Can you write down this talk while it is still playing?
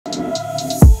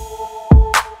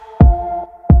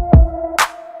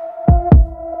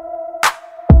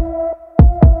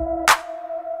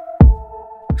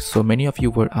So many of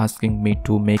you were asking me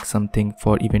to make something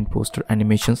for event poster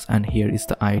animations, and here is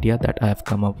the idea that I have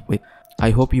come up with. I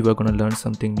hope you are gonna learn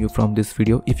something new from this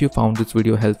video. If you found this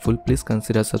video helpful, please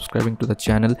consider subscribing to the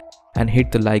channel and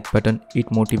hit the like button. It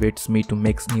motivates me to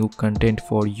make new content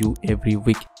for you every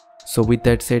week. So with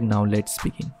that said, now let's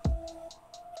begin.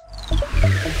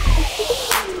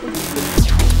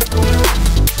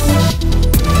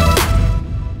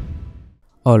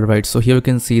 Alright, so here you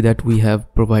can see that we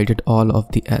have provided all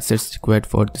of the assets required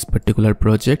for this particular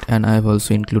project, and I have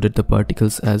also included the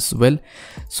particles as well.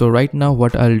 So right now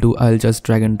what I'll do, I'll just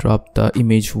drag and drop the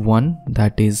image 1,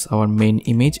 that is our main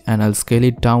image, and I'll scale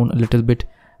it down a little bit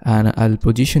and I'll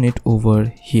position it over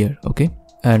here. Okay,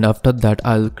 and after that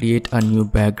I'll create a new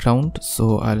background,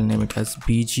 so I'll name it as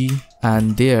BG,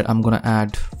 and there I'm gonna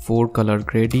add 4 color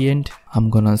gradient. I'm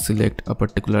gonna select a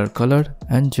particular color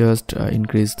and just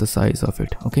increase the size of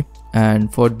it. Okay,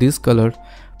 and for this color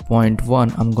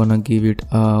 0.1 I'm gonna give it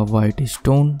a whitish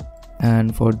tone,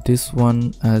 and for this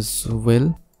one as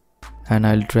well, and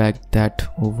I'll drag that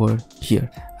over here.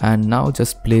 And now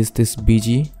just place this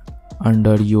BG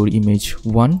under your image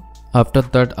 1. After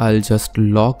that I'll just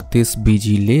lock this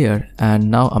BG layer,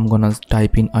 and now I'm gonna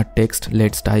type in a text.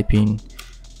 Let's type in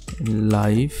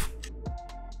live,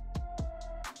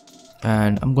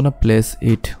 and I'm gonna place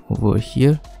it over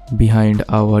here behind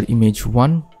our image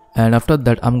 1. And after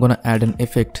that I'm gonna add an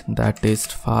effect, that is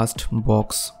fast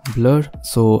box blur.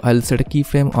 So I'll set a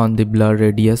keyframe on the blur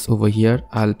radius over here.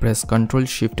 I'll press Ctrl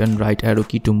Shift and right arrow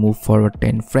key to move forward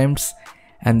 10 frames,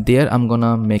 and there I'm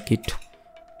gonna make it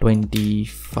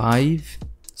 25,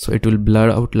 so it will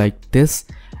blur out like this.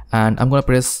 And I'm gonna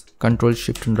press Ctrl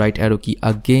Shift and right arrow key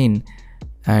again,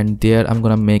 and there I'm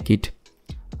gonna make it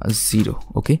a 0.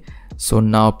 Okay, so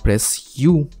now press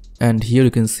U, and here you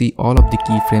can see all of the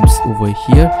keyframes over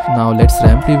here. Now let's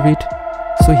ramp it.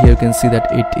 So here you can see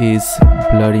that it is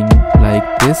blurring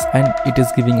like this, and it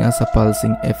is giving us a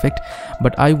pulsing effect,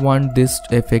 but I want this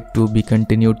effect to be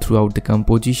continued throughout the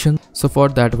composition. So for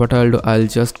that what I'll do, I'll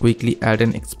just quickly add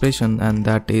an expression, and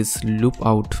that is loop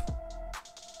out.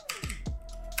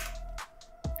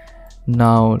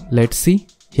 Now let's see.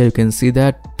 Here you can see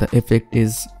that the effect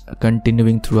is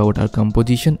continuing throughout our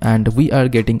composition, and we are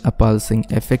getting a pulsing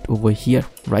effect over here,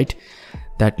 right?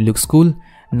 That looks cool.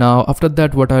 Now after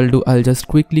that what I'll do, I'll just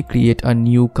quickly create a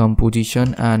new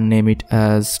composition and name it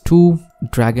as 2.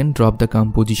 Drag and drop the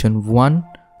composition 1,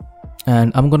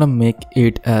 and I'm gonna make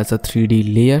it as a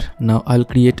 3D layer. Now I'll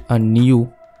create a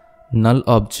new null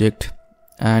object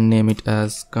and name it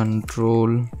as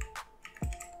control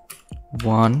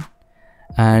 1,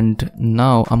 and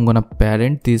now I'm gonna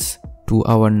parent this to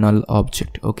our null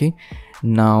object. Okay,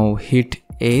 now hit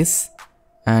S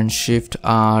and Shift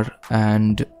R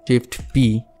and Shift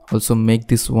P, also make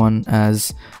this one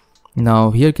as.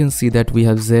 Now here you can see that we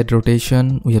have Z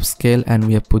rotation, we have scale, and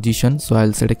we have position. So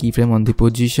I'll set a keyframe on the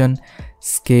position,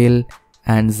 scale,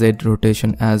 and Z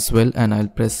rotation as well, and I'll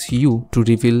press U to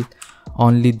reveal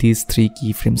only these 3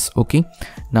 keyframes. Okay,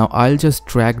 now I'll just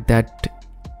drag that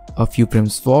a few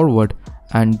frames forward,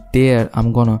 and there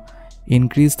I'm gonna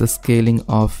increase the scaling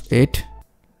of it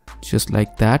just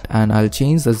like that, and I'll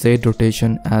change the Z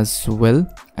rotation as well,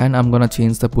 and I'm gonna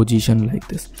change the position like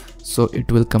this, so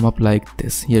it will come up like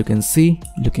this. Here you can see,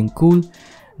 looking cool.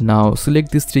 Now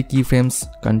select these 3 keyframes,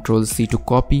 Ctrl C to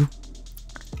copy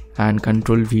and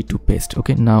Ctrl V to paste.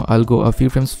 Okay, now I'll go a few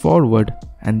frames forward,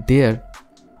 and there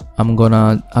I'm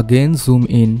gonna again zoom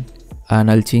in,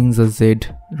 and I'll change the Z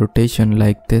rotation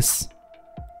like this.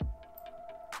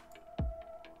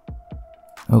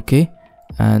 Okay,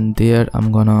 and there I'm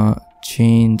gonna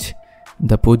change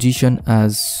the position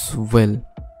as well,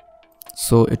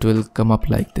 so it will come up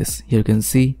like this. Here you can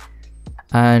see,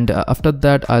 and after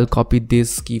that I'll copy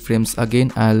these keyframes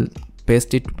again. I'll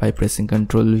paste it by pressing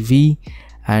Ctrl V,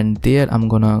 and there I'm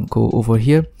gonna go over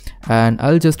here, and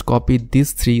I'll just copy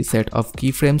these 3 set of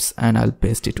keyframes and I'll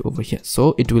paste it over here,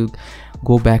 so it will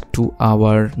go back to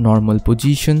our normal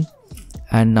position.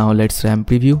 And now let's ramp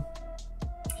preview.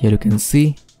 Here you can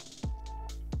see,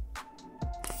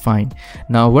 fine.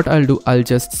 Now what I'll do, I'll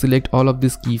just select all of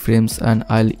these keyframes and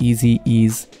I'll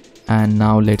ease, and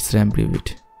now let's ramp preview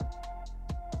it.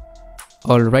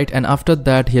 Alright, and after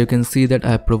that here you can see that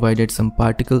I have provided some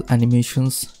particle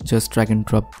animations. Just drag and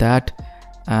drop that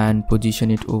and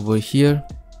position it over here.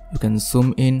 You can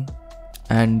zoom in,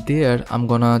 and there I'm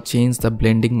gonna change the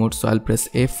blending mode, so I'll press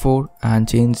F4 and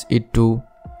change it to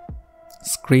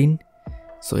screen,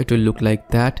 so it will look like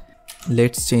that.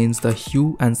 Let's change the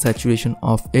hue and saturation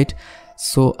of it,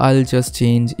 so I'll just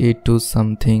change it to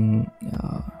something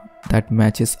that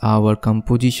matches our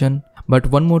composition. But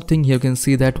one more thing, here you can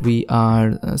see that we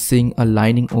are seeing a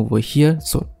lining over here,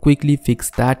 so quickly fix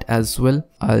that as well.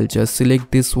 I'll just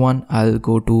select this one, I'll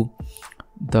go to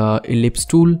the ellipse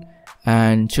tool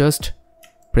and just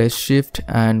press shift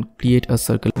and create a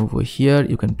circle over here.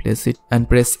 You can place it and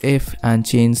press F and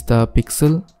change the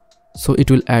pixel, so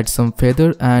it will add some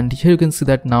feather, and here you can see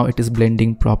that now it is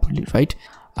blending properly, right?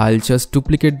 I'll just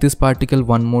duplicate this particle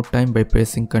one more time by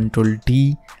pressing Ctrl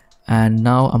D, and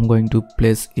now I'm going to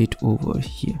place it over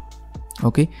here.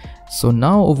 Okay, so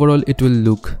now overall it will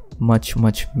look much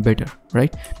better,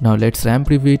 right? Now let's ramp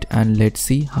preview it and let's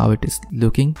see how it is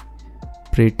looking.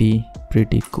 Pretty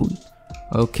cool.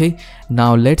 Okay,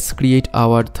 now let's create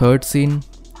our third scene.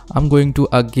 I'm going to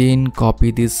again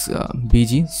copy this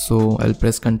BG, so I'll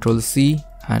press Ctrl C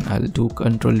and I'll do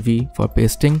Ctrl V for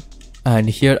pasting, and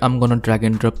here I'm gonna drag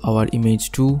and drop our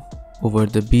image 2 over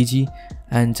the BG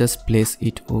and just place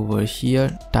it over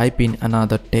here. Type in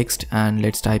another text and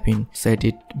let's type in set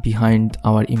it behind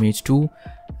our image 2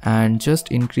 and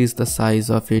just increase the size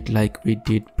of it like we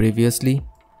did previously.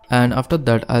 And after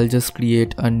that I'll just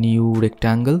create a new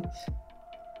rectangle.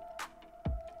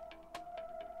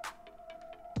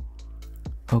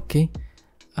 Okay,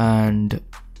 and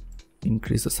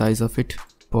increase the size of it.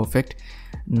 Perfect.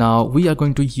 Now we are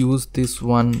going to use this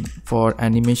one for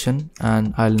animation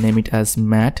and I'll name it as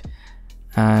matte,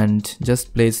 and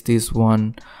just place this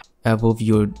one above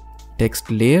your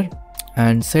text layer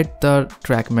and set the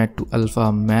track matte to alpha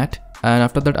matte. And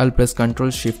after that I'll press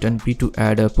Ctrl Shift and P to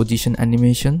add a position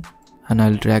animation, and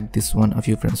I'll drag this one a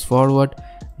few frames forward.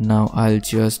 Now I'll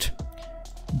just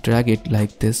drag it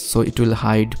like this so it will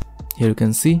hide. Here you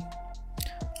can see.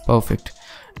 Perfect.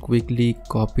 Quickly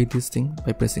copy this thing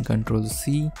by pressing Ctrl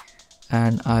C,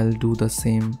 and I'll do the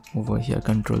same over here,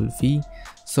 Ctrl V,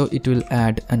 so it will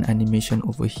add an animation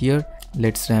over here.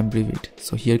 Let's ramp preview it.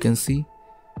 So here you can see,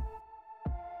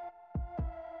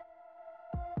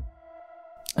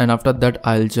 and after that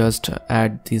I'll just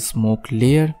add the smoke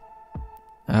layer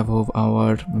above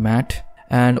our matte.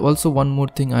 And also one more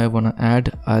thing I wanna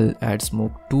add, I'll add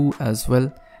smoke 2 as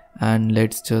well, and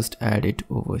let's just add it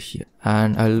over here,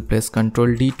 and I'll press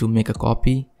Ctrl D to make a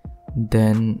copy,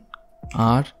 then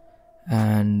R,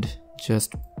 and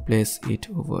just place it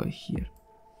over here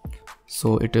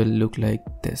so it will look like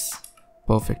this.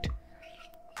 Perfect.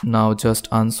 Now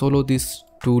just unsolo these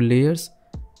two layers,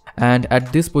 and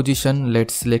at this position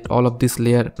let's select all of this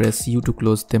layer, press U to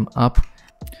close them up,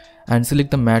 and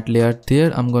select the matte layer.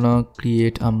 There I'm gonna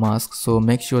create a mask, so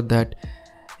make sure that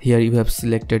here you have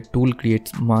selected tool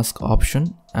create mask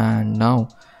option, and now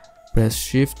press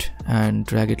shift and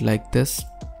drag it like this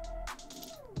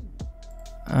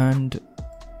and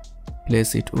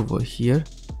place it over here,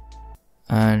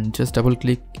 and just double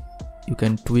click, you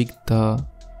can tweak the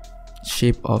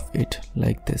shape of it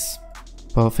like this.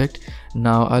 Perfect.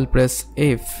 Now I'll press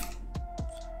F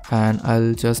and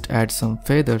I'll just add some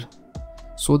feather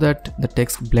so that the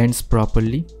text blends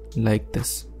properly like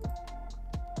this.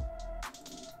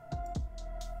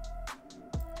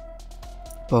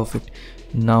 Perfect.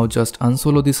 Now just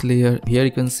unsolo this layer. Here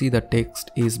you can see the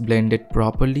text is blended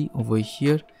properly over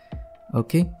here.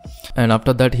 Okay, and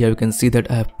after that here you can see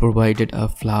that I have provided a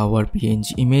flower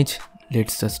PNG image.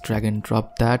 Let's just drag and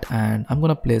drop that, and I'm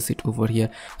gonna place it over here,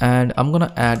 and I'm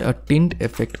gonna add a tint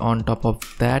effect on top of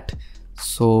that.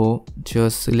 So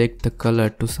just select the color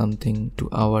to something to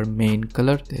our main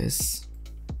color, this.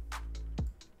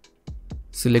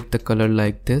 Select the color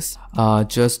like this.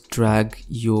 Just drag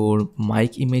your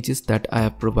mic images that I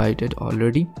have provided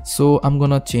already. So I'm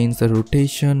gonna change the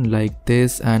rotation like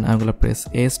this, and I'm gonna press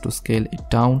S to scale it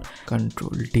down,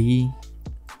 Ctrl D,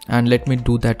 and let me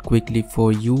do that quickly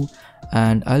for you,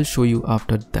 and I'll show you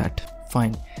after that.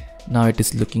 Fine. Now it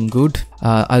is looking good.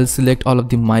 I'll select all of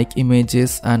the mic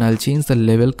images and I'll change the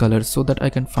level color so that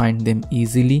I can find them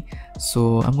easily.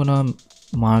 So I'm gonna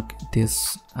mark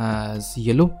this as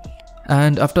yellow.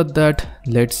 And after that,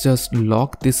 let's just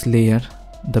lock this layer,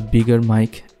 the bigger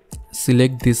mic.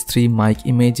 Select these three mic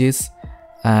images,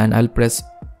 and I'll press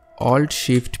Alt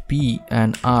Shift P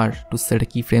and R to set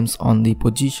keyframes on the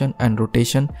position and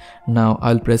rotation. Now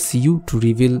I'll press U to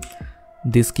reveal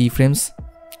these keyframes,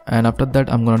 and after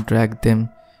that I'm gonna drag them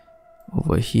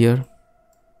over here.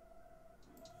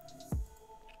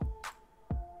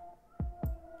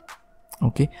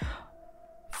 Okay,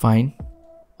 fine.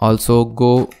 Also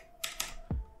go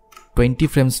 20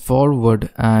 frames forward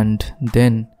and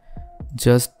then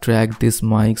just drag these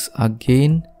mics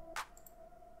again.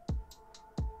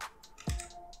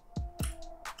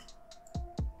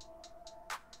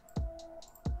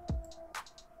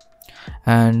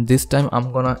 And this time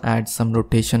I'm gonna add some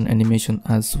rotation animation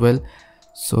as well.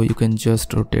 so you can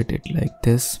just rotate it like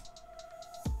this.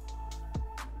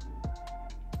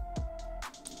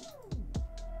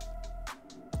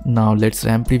 Now let's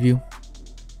RAM preview.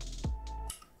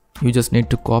 You just need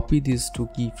to copy these two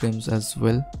keyframes as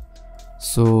well.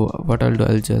 So what I'll do,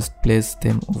 I'll just place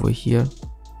them over here.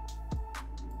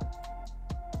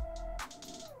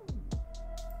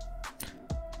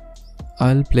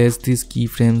 I'll place these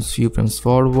keyframes few frames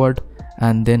forward,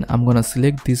 and then I'm gonna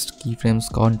select these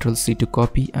keyframes, Ctrl C to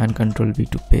copy and Ctrl V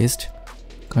to paste.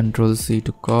 Ctrl C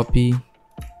to copy,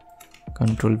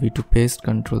 Ctrl V to paste,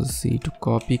 Ctrl C to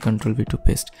copy, Ctrl V to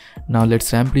paste. Now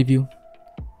let's RAM preview.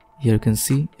 Here you can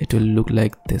see it will look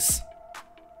like this.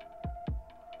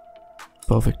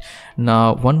 Perfect.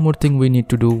 Now one more thing we need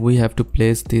to do, we have to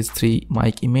place these three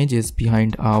mic images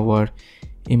behind our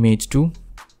image 2.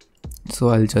 So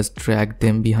I'll just drag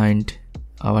them behind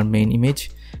our main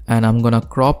image and I'm gonna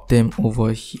crop them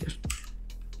over here.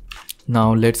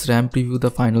 Now let's RAM preview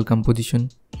the final composition.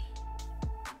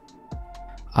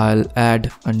 I'll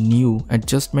add a new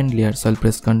adjustment layer, so I'll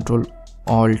press Ctrl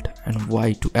Alt and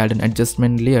Y to add an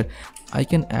adjustment layer. I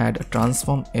can add a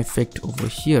transform effect over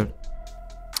here,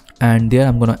 and there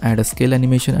I'm gonna add a scale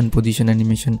animation and position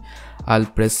animation. I'll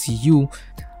press U.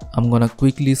 I'm gonna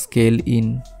quickly scale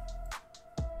in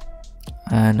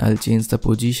and I'll change the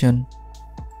position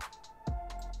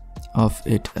of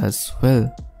it as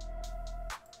well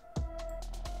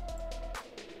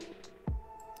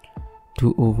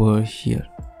to over here.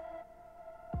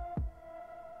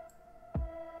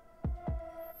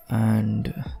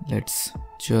 And let's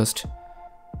just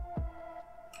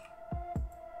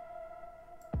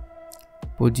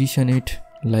position it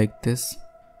like this.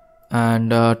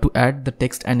 And to add the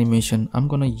text animation, I'm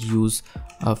gonna use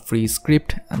a free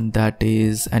script, and that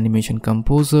is Animation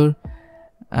Composer.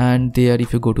 And there,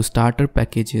 if you go to starter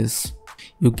packages,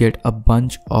 you get a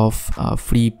bunch of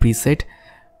free preset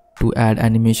to add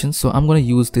animation. So I'm gonna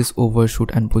use this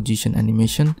overshoot and position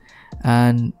animation,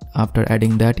 and after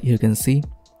adding that, you can see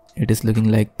it is looking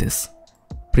like this.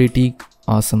 Pretty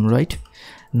awesome, right?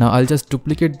 Now I'll just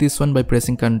duplicate this one by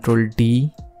pressing Ctrl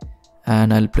D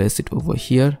and I'll place it over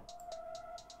here.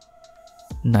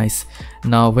 Nice.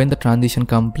 Now when the transition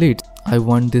completes, I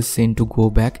want this scene to go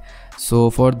back. So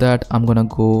for that, I'm gonna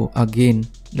go again.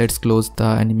 Let's close the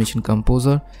Animation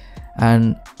Composer,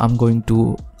 and I'm going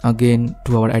to again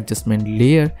to our adjustment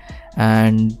layer,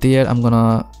 and there I'm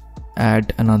gonna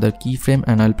add another keyframe,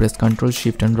 and I'll press Ctrl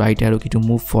Shift and right arrow key to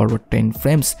move forward 10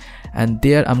 frames, and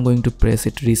there I'm going to press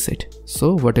it reset.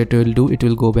 So what it will do, it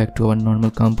will go back to our normal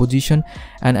composition,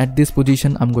 and at this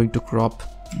position I'm going to crop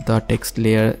the text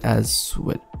layer as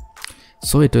well,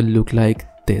 so it will look like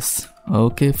this.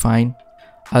 Okay, fine.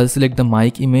 I'll select the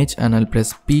mic image and I'll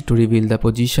press P to reveal the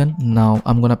position. Now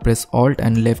I'm gonna press Alt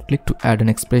and left click to add an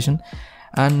expression,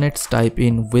 and let's type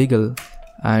in wiggle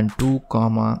and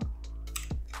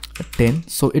 2,10.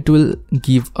 So it will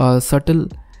give a subtle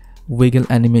wiggle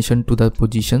animation to the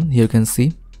position. Here you can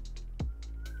see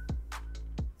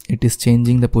it is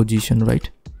changing the position, right?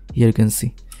 Here you can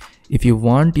see. If you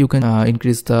want, you can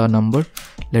increase the number.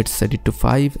 Let's set it to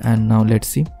 5, and now let's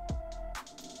see.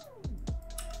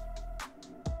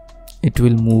 It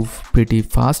will move pretty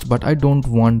fast, but I don't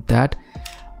want that.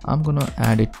 I'm gonna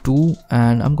add it 2,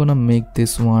 and I'm gonna make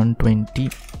this one 20.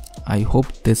 I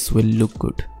hope this will look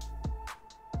good.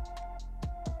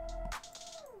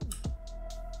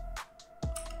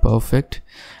 Perfect.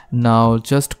 Now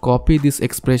just copy this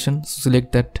expression.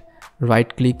 Select that,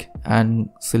 right click and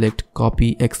select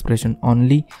copy expression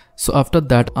only. So after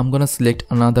that, I'm gonna select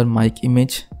another mic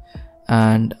image,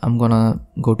 and I'm gonna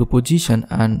go to position,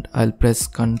 and I'll press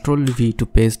Ctrl V to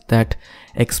paste that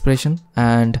expression,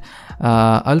 and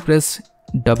I'll press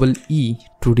double E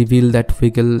to reveal that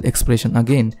wiggle expression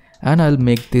again, and I'll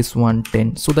make this one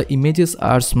 10. So the images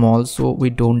are small, so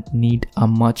we don't need a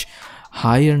much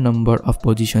higher number of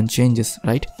position changes,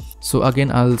 right? So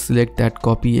again, I'll select that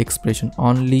copy expression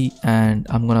only, and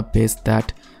I'm gonna paste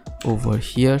that over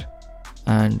here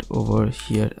and over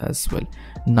here as well.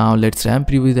 Now let's RAM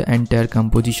preview the entire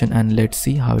composition, and let's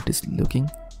see how it is looking.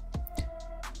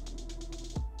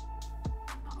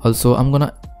 Also, I'm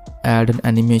gonna add an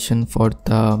animation for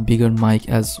the bigger mic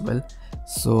as well.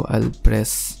 So I'll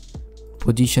press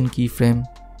position keyframe,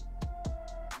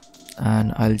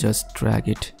 and I'll just drag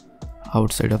it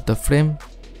outside of the frame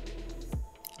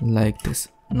like this.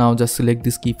 Now just select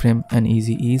this keyframe and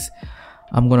easy ease.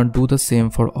 I'm gonna do the same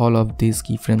for all of these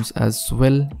keyframes as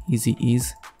well, easy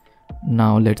ease.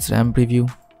 Now let's RAM preview.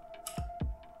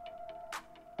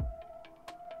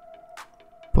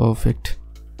 Perfect.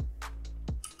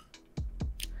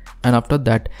 And after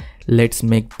that, let's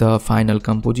make the final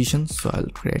composition. So I'll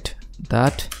create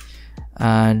that,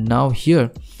 and now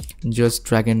here just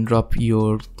drag and drop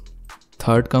your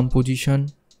third composition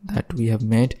that we have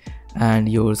made and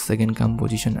your second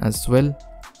composition as well,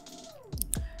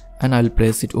 and I'll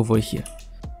place it over here.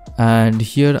 And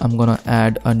here I'm gonna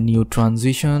add a new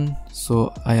transition,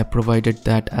 so I have provided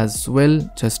that as well.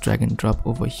 Just drag and drop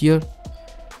over here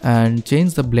and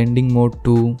change the blending mode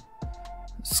to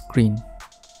screen.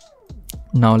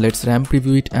 Now let's ramp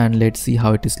preview it and let's see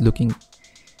how it is looking.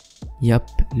 Yep,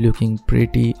 looking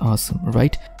pretty awesome,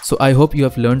 right? So I hope you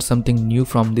have learned something new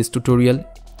from this tutorial.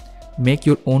 Make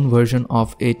your own version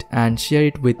of it and share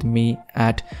it with me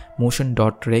at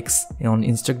motion.rex on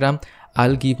Instagram.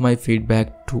 I'll give my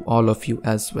feedback to all of you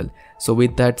as well. So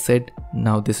with that said,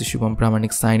 now this is Shubham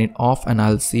Pramanik signing off, and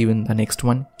I'll see you in the next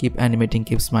one. Keep animating,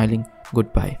 keep smiling.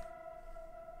 Goodbye.